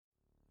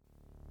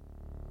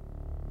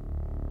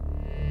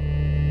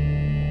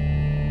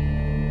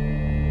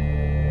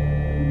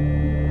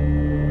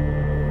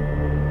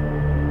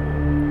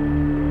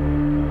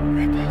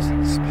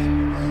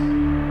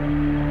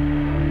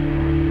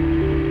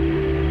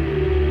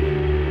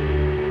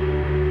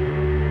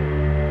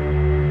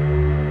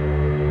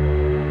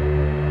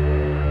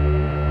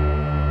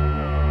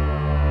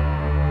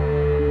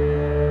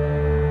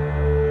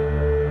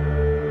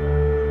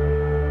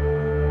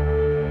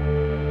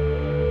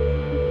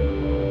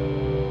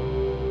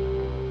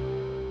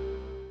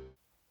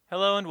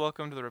and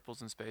welcome to the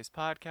Ripples in Space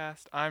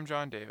podcast. I'm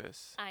John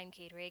Davis. I'm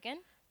Kate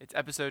Reagan. It's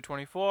episode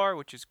 24,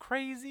 which is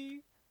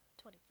crazy.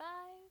 25.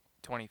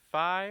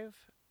 25.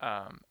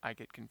 I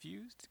get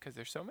confused because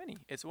there's so many.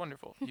 It's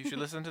wonderful. You should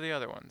listen to the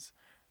other ones.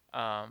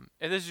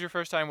 If this is your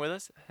first time with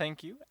us,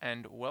 thank you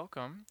and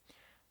welcome.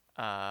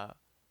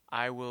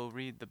 I will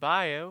read the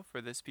bio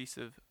for this piece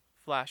of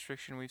flash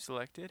fiction we've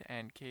selected,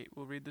 and Kate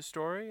will read the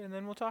story, and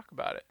then we'll talk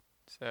about it.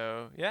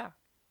 So, yeah.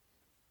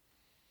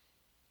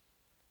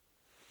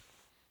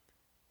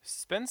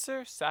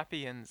 Spencer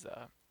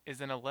Sapienza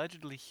is an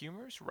allegedly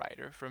humorous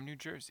writer from New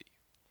Jersey.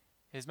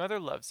 His mother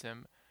loves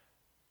him,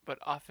 but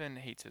often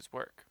hates his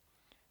work.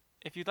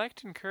 If you'd like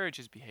to encourage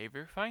his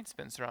behavior, find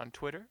Spencer on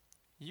Twitter,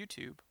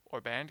 YouTube,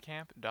 or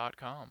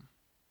Bandcamp.com.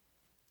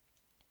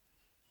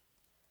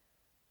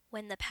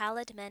 When the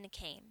Pallid Men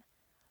Came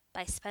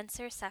by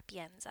Spencer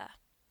Sapienza.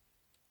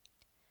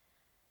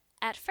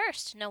 At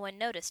first, no one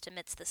noticed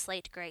amidst the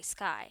slate-gray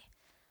sky.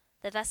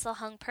 The vessel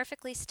hung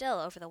perfectly still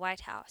over the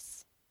White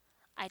House.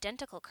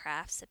 Identical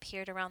crafts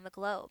appeared around the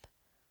globe.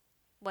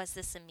 Was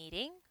this a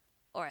meeting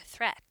or a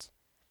threat?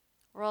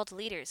 World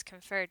leaders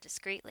conferred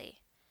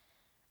discreetly.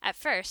 At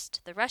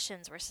first, the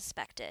Russians were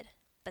suspected,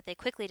 but they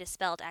quickly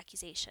dispelled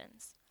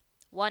accusations.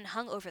 One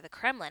hung over the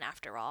Kremlin,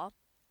 after all.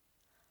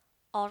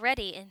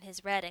 Already in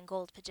his red and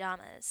gold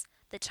pajamas,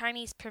 the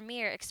Chinese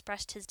premier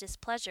expressed his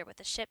displeasure with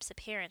the ship's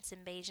appearance in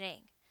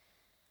Beijing.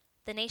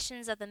 The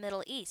nations of the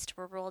Middle East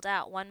were ruled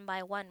out one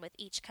by one with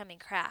each coming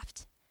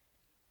craft.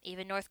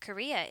 Even North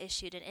Korea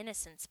issued an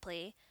innocence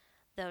plea,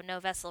 though no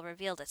vessel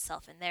revealed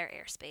itself in their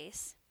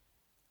airspace.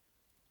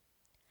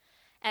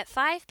 At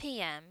 5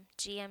 p.m.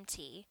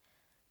 GMT,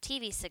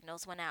 TV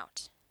signals went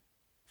out.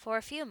 For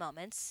a few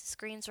moments,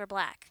 screens were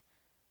black.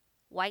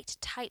 White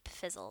type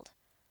fizzled.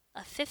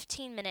 A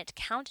 15-minute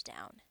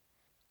countdown.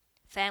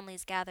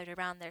 Families gathered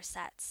around their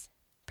sets.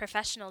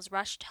 Professionals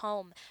rushed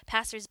home.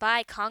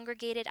 Passers-by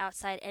congregated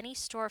outside any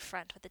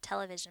storefront with the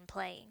television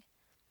playing.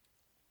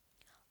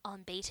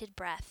 On bated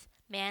breath,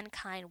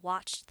 mankind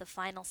watched the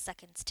final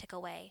seconds tick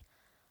away.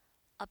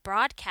 A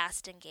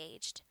broadcast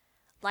engaged.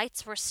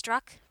 Lights were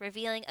struck,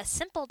 revealing a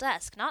simple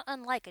desk not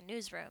unlike a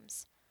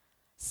newsroom's.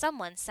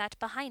 Someone sat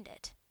behind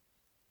it.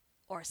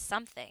 Or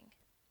something.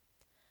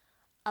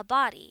 A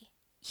body,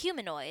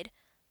 humanoid,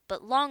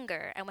 but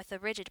longer and with a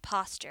rigid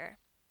posture.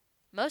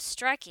 Most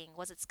striking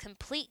was its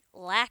complete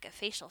lack of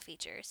facial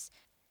features.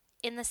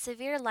 In the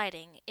severe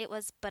lighting, it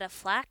was but a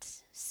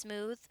flat,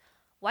 smooth,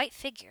 white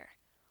figure,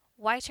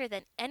 whiter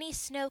than any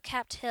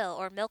snow-capped hill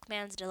or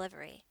milkman's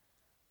delivery.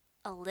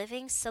 A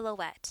living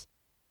silhouette,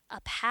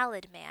 a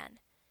pallid man.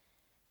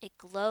 It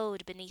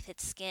glowed beneath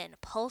its skin,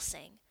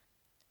 pulsing,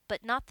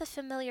 but not the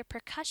familiar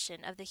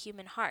percussion of the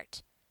human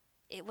heart.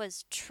 It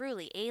was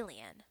truly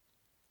alien.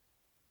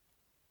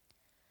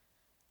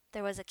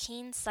 There was a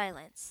keen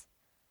silence.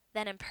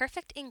 Then in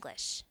perfect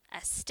English,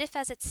 as stiff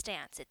as its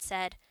stance, it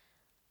said,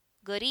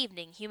 "Good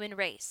evening, human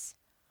race.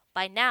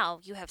 By now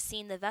you have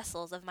seen the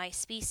vessels of my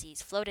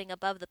species floating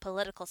above the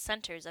political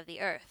centers of the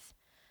earth.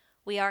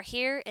 We are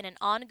here in an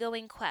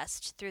ongoing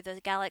quest through the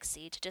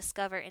galaxy to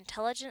discover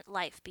intelligent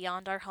life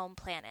beyond our home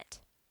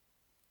planet."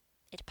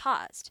 It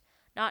paused,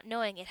 not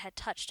knowing it had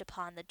touched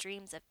upon the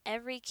dreams of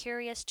every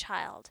curious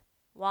child,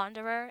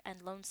 wanderer,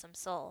 and lonesome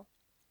soul.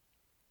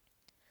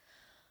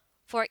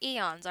 For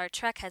eons our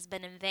trek has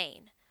been in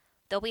vain.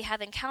 Though we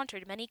have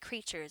encountered many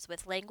creatures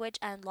with language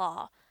and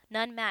law,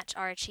 none match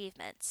our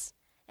achievements.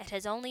 It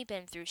has only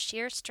been through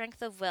sheer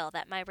strength of will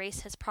that my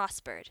race has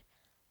prospered.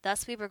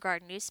 Thus we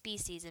regard new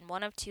species in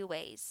one of two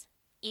ways,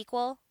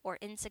 equal or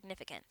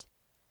insignificant.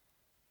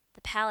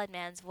 The pallid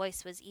man's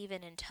voice was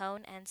even in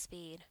tone and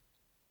speed.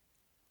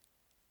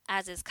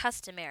 As is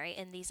customary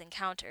in these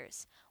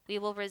encounters, we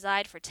will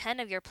reside for 10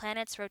 of your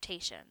planet's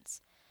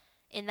rotations.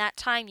 In that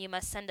time you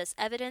must send us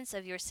evidence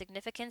of your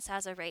significance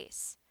as a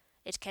race.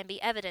 It can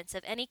be evidence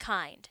of any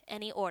kind,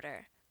 any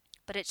order,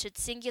 but it should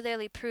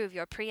singularly prove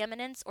your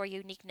preeminence or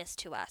uniqueness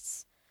to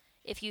us.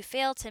 If you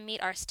fail to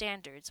meet our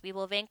standards, we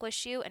will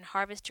vanquish you and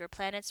harvest your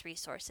planet's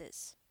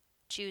resources.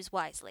 Choose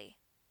wisely.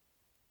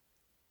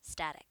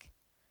 Static.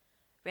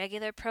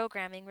 Regular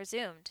programming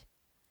resumed.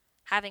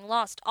 Having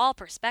lost all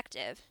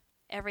perspective,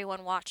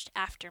 everyone watched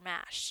After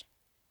MASH.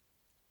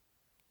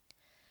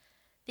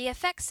 The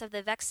effects of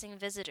the vexing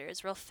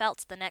visitors were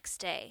felt the next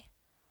day.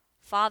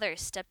 Fathers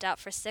stepped out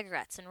for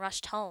cigarettes and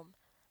rushed home.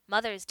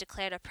 Mothers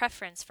declared a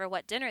preference for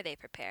what dinner they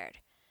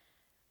prepared.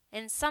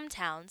 In some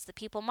towns the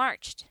people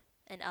marched,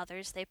 in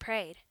others they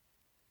prayed.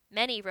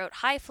 Many wrote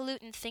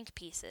highfalutin think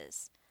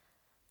pieces.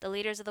 The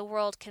leaders of the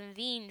world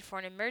convened for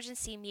an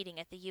emergency meeting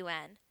at the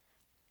UN.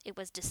 It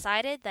was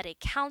decided that a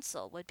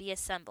council would be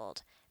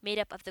assembled, made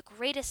up of the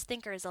greatest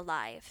thinkers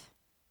alive.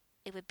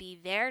 It would be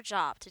their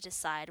job to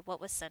decide what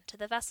was sent to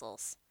the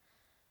vessels.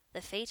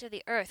 The fate of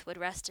the earth would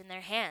rest in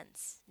their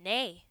hands,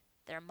 nay,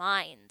 their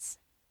minds.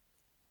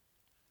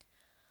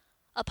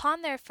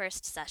 Upon their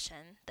first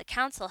session, the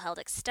council held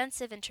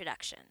extensive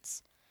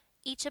introductions.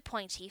 Each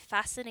appointee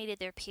fascinated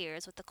their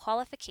peers with the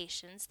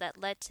qualifications that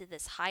led to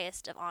this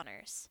highest of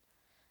honors.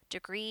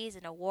 Degrees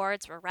and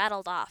awards were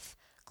rattled off,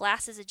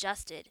 Glasses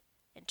adjusted,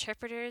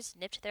 interpreters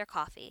nipped their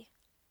coffee.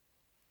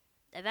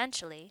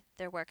 Eventually,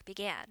 their work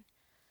began.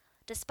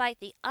 Despite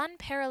the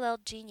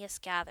unparalleled genius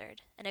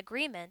gathered, an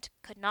agreement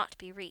could not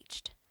be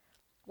reached.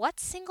 What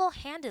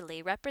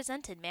single-handedly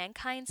represented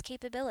mankind's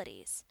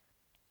capabilities?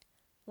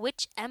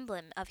 Which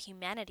emblem of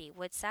humanity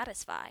would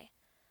satisfy?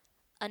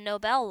 A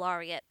Nobel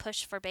laureate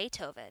pushed for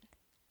Beethoven.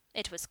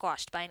 It was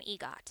squashed by an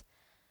EGOT.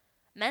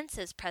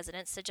 Mensa's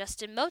president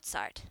suggested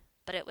Mozart,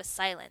 but it was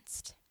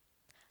silenced.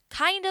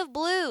 "Kind of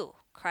Blue,"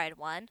 cried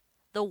one.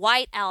 "The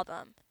White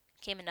Album,"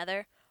 came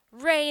another.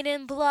 "Rain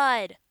and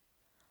Blood."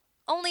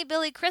 Only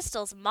Billy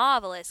Crystal's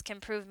Marvelous can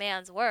prove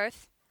man's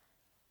worth.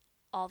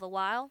 All the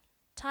while,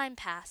 time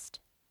passed.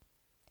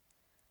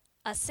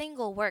 A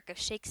single work of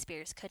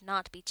Shakespeare's could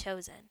not be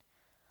chosen.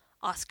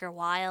 Oscar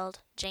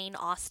Wilde, Jane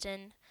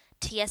Austen,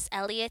 T.S.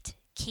 Eliot,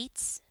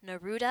 Keats,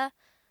 Neruda,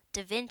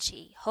 Da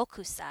Vinci,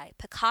 Hokusai,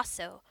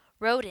 Picasso,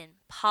 Rodin,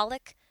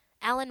 Pollock,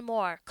 Alan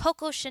Moore,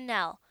 Coco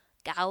Chanel,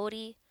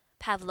 Gaudi,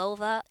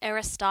 Pavlova,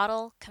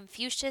 Aristotle,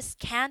 Confucius,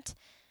 Kant,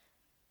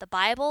 the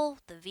Bible,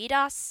 the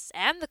Vedas,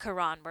 and the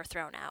Quran were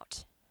thrown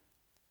out.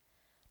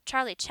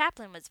 Charlie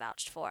Chaplin was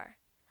vouched for,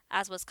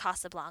 as was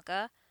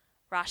Casablanca,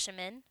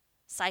 Rashomon,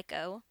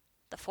 Psycho,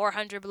 The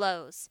 400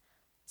 Blows,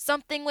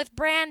 Something with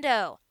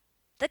Brando,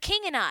 The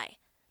King and I,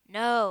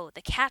 no,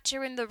 The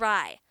Catcher in the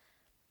Rye.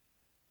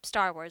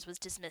 Star Wars was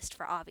dismissed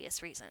for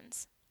obvious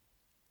reasons.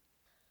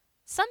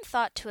 Some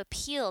thought to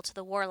appeal to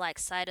the warlike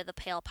side of the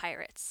Pale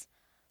Pirates,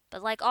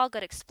 but like all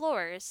good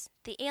explorers,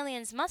 the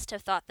aliens must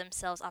have thought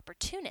themselves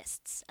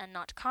opportunists and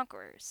not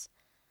conquerors.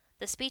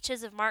 The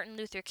speeches of Martin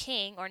Luther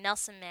King or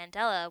Nelson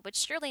Mandela would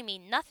surely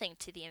mean nothing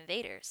to the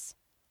invaders.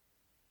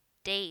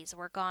 Days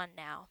were gone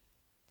now.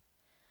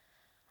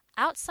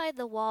 Outside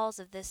the walls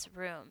of this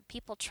room,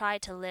 people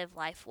tried to live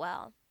life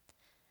well.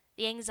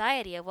 The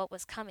anxiety of what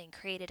was coming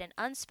created an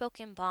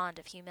unspoken bond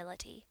of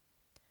humility.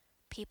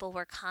 People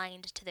were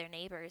kind to their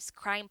neighbors,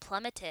 crime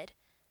plummeted.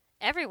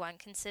 Everyone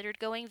considered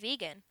going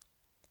vegan.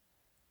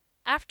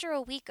 After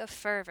a week of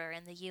fervor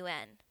in the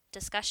UN,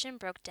 discussion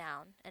broke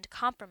down, and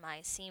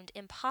compromise seemed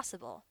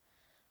impossible.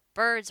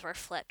 Birds were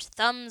flipped,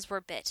 thumbs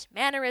were bit,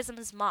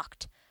 mannerisms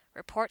mocked,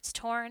 reports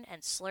torn,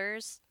 and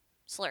slurs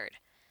slurred.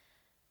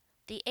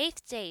 The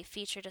 8th day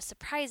featured a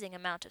surprising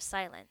amount of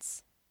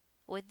silence.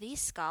 Would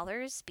these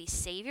scholars be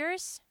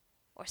saviors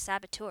or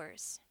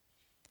saboteurs?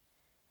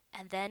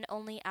 And then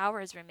only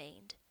hours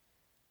remained.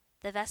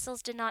 The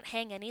vessels did not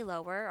hang any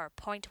lower or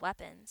point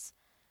weapons.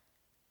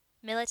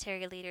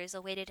 Military leaders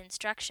awaited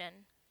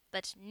instruction,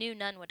 but knew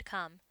none would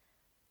come.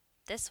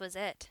 This was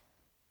it.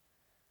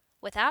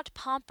 Without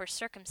pomp or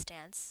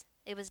circumstance,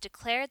 it was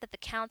declared that the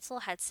council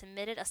had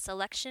submitted a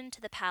selection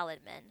to the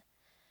Paladmen.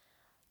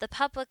 The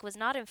public was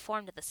not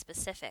informed of the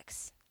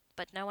specifics,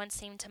 but no one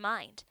seemed to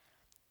mind.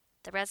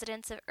 The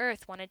residents of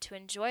Earth wanted to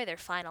enjoy their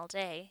final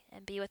day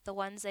and be with the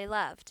ones they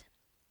loved.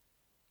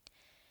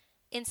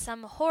 In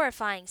some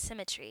horrifying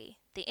symmetry,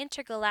 the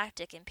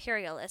intergalactic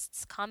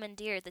imperialists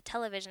commandeered the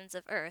televisions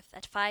of Earth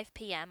at 5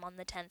 p.m. on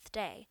the 10th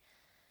day.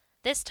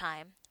 This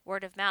time,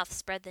 word of mouth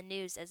spread the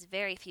news as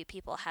very few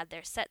people had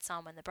their sets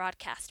on when the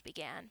broadcast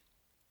began.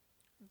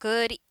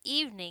 "Good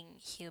evening,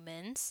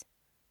 humans,"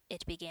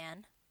 it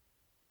began.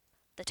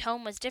 The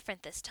tone was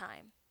different this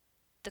time.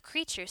 The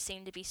creatures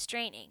seemed to be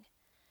straining.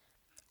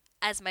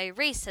 "As my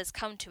race has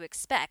come to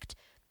expect,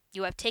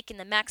 you have taken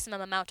the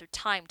maximum amount of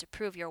time to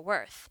prove your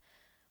worth.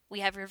 We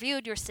have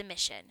reviewed your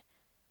submission.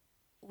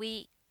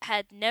 We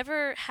had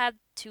never had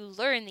to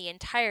learn the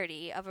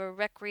entirety of a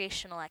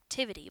recreational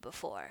activity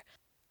before,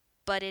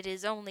 but it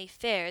is only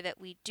fair that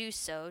we do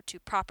so to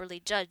properly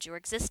judge your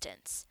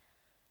existence.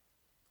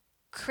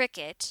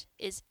 Cricket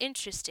is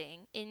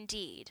interesting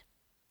indeed.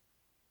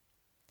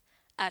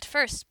 At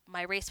first,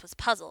 my race was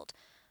puzzled.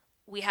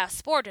 We have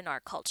sport in our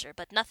culture,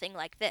 but nothing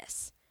like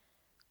this.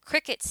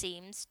 Cricket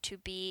seems to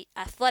be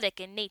athletic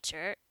in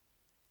nature,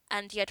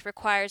 and yet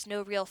requires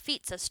no real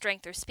feats of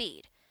strength or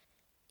speed.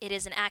 It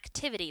is an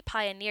activity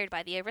pioneered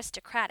by the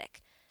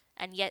aristocratic,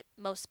 and yet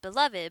most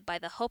beloved by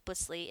the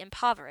hopelessly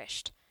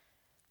impoverished.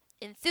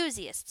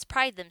 Enthusiasts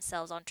pride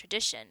themselves on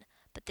tradition,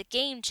 but the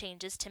game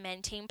changes to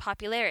maintain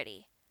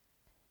popularity."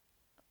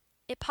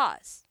 It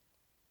paused.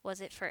 Was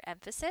it for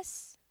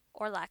emphasis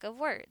or lack of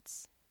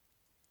words?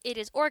 It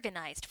is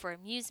organized for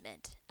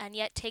amusement, and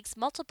yet takes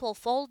multiple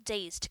full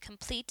days to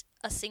complete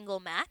a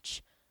single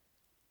match?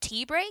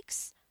 Tea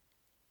breaks?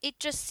 It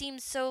just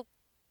seems so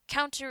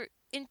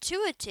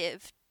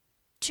counterintuitive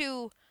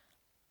to...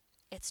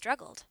 It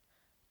struggled.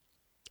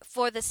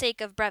 For the sake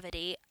of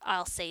brevity,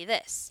 I'll say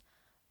this.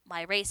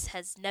 My race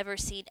has never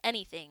seen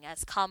anything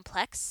as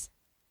complex,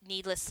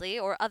 needlessly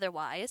or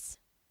otherwise,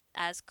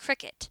 as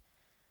cricket.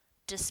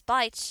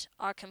 Despite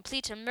our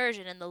complete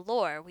immersion in the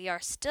lore, we are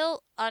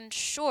still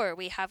unsure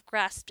we have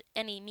grasped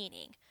any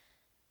meaning.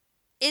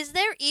 Is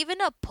there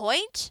even a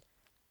point?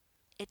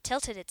 It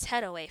tilted its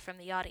head away from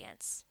the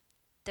audience.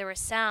 There were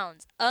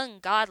sounds,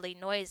 ungodly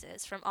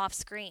noises, from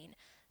off-screen,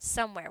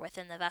 somewhere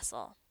within the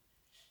vessel.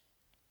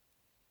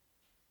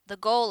 The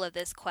goal of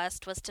this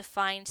quest was to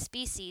find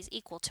species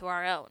equal to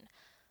our own.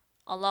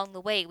 Along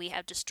the way, we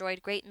have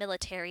destroyed great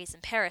militaries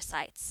and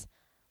parasites.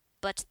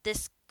 But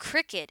this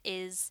cricket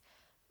is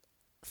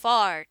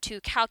far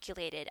too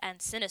calculated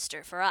and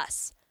sinister for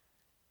us.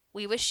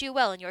 We wish you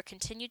well in your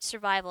continued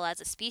survival as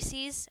a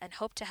species and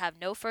hope to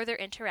have no further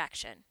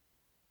interaction.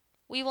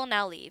 We will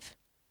now leave.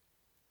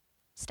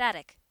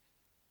 Static.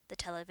 The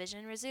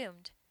television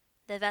resumed.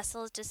 The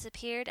vessels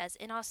disappeared as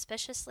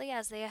inauspiciously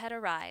as they had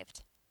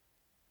arrived.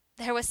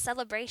 There was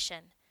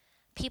celebration.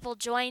 People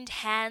joined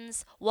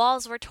hands,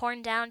 walls were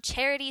torn down,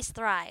 charities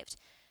thrived.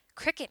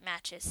 Cricket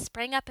matches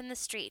sprang up in the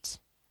street.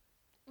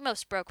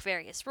 Most broke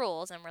various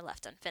rules and were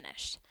left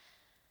unfinished.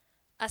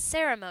 A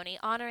ceremony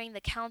honoring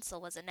the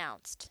council was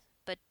announced,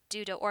 but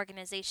due to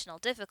organizational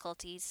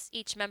difficulties,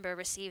 each member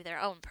received their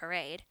own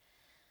parade.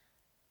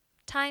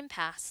 Time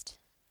passed,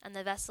 and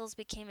the vessels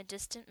became a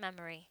distant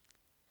memory.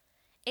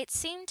 It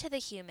seemed to the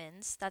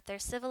humans that their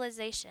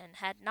civilization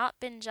had not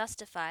been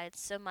justified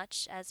so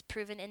much as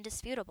proven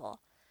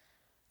indisputable.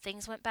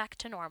 Things went back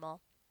to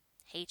normal.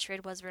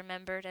 Hatred was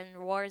remembered and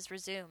wars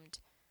resumed.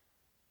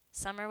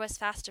 Summer was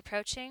fast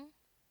approaching,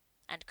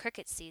 and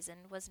cricket season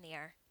was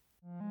near.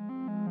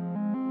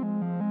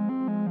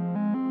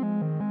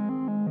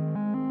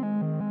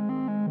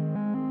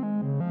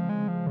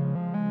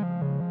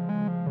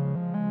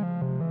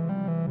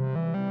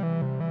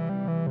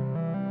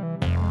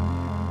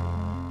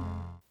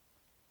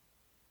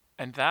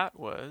 And that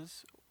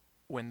was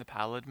When the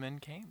Pallid Men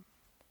Came.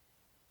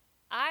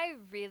 I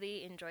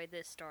really enjoyed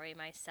this story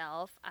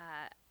myself.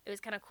 It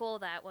was kind of cool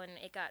that when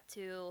it got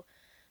to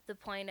the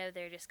point of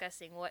they're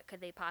discussing what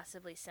could they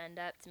possibly send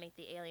up to make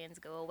the aliens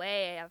go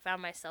away, I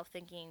found myself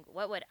thinking,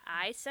 what would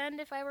I send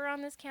if I were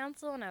on this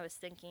council? And I was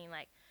thinking,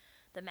 like,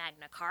 the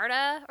Magna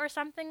Carta or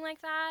something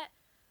like that.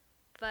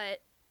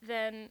 But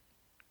then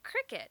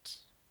cricket.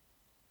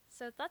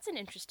 So that's an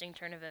interesting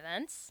turn of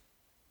events.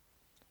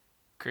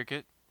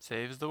 Cricket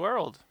saves the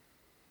world.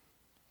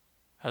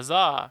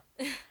 Huzzah!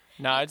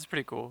 No, it's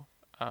pretty cool.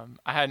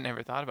 I hadn't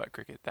ever thought about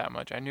cricket that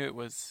much. I knew it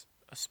was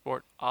a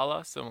sport a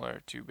la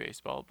similar to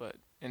baseball, but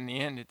in the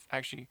end, it's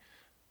actually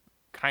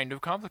kind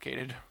of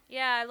complicated.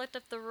 Yeah, I looked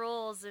up the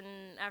rules,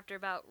 and after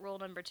about rule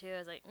number 2, I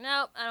was like,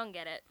 nope, I don't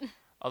get it.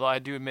 Although I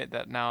do admit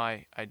that now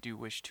I do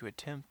wish to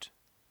attempt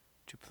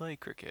to play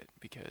cricket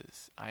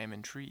because I am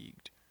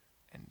intrigued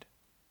and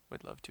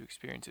would love to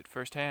experience it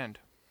firsthand.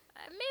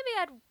 Maybe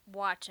I'd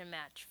watch a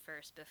match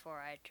first before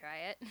I try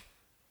it.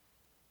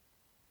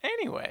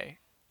 Anyway,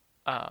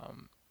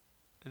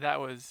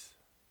 that was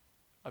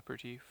a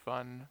pretty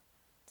fun...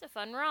 It's a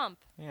fun romp.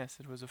 Yes,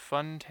 it was a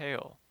fun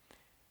tale.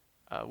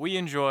 We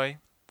enjoy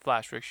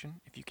flash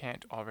fiction, if you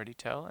can't already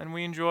tell, and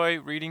we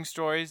enjoy reading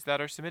stories that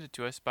are submitted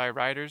to us by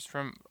writers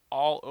from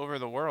all over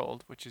the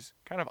world, which is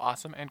kind of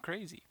awesome and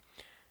crazy.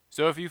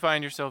 So if you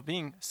find yourself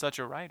being such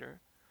a writer,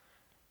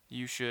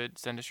 you should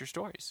send us your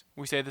stories.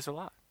 We say this a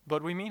lot,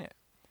 but we mean it.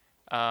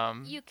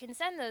 You can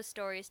send those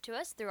stories to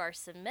us through our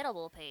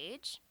submittable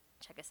page.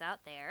 Check us out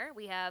there.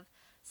 We have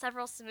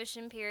several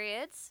submission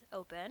periods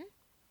open.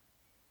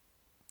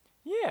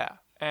 Yeah,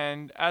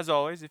 and as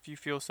always, if you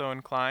feel so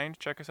inclined,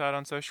 check us out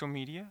on social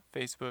media,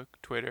 Facebook,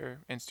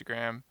 Twitter,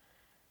 Instagram.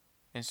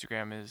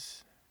 Instagram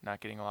is not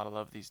getting a lot of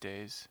love these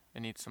days.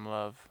 It needs some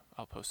love.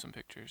 I'll post some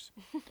pictures.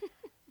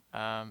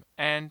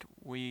 And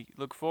we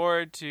look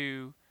forward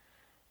to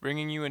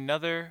bringing you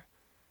another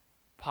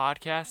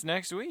podcast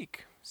next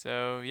week.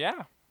 So,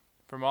 yeah,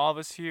 from all of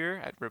us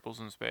here at Ripples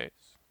in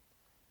Space,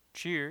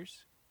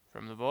 cheers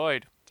from the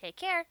void. Take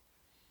care.